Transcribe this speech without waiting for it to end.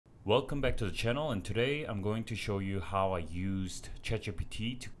Welcome back to the channel, and today I'm going to show you how I used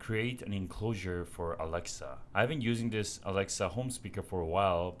ChatGPT to create an enclosure for Alexa. I've been using this Alexa home speaker for a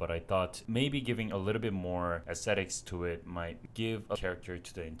while, but I thought maybe giving a little bit more aesthetics to it might give a character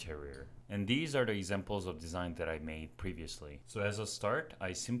to the interior. And these are the examples of design that I made previously. So as a start,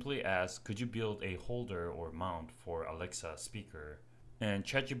 I simply asked, could you build a holder or mount for Alexa speaker? And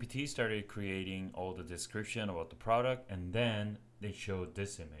ChatGPT started creating all the description about the product, and then they showed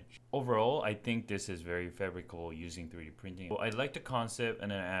this image. Overall, I think this is very fabricable using 3D printing. So I like the concept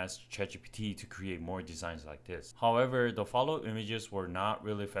and then asked ChatGPT to create more designs like this. However, the follow images were not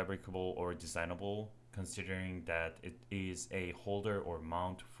really fabricable or designable, considering that it is a holder or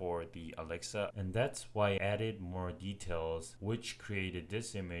mount for the Alexa, and that's why I added more details which created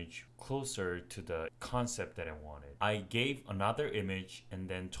this image closer to the concept that I wanted. I gave another image and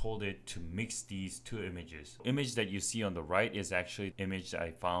then told it to mix these two images. The image that you see on the right is actually the image that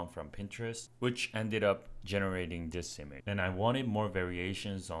I found from Pinterest, which ended up generating this image. And I wanted more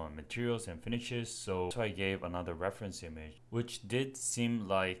variations on materials and finishes, so I gave another reference image, which did seem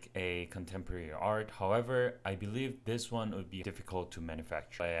like a contemporary art. However, I believe this one would be difficult to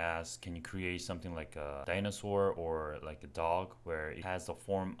manufacture. I asked, can you create something like a dinosaur or like a dog where it has the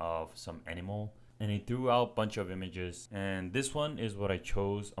form of some animal? And it threw out a bunch of images, and this one is what I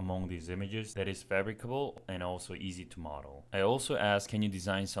chose among these images that is fabricable and also easy to model. I also asked, can you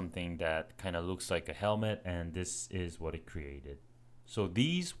design something that kind of looks like a helmet, and this is what it created. So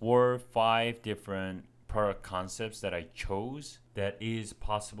these were 5 different product concepts that I chose that is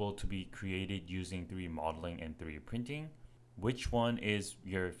possible to be created using 3D modeling and 3D printing. Which one is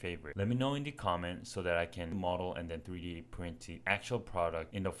your favorite? Let me know in the comments so that I can model and then 3D print the actual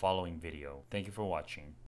product in the following video. Thank you for watching.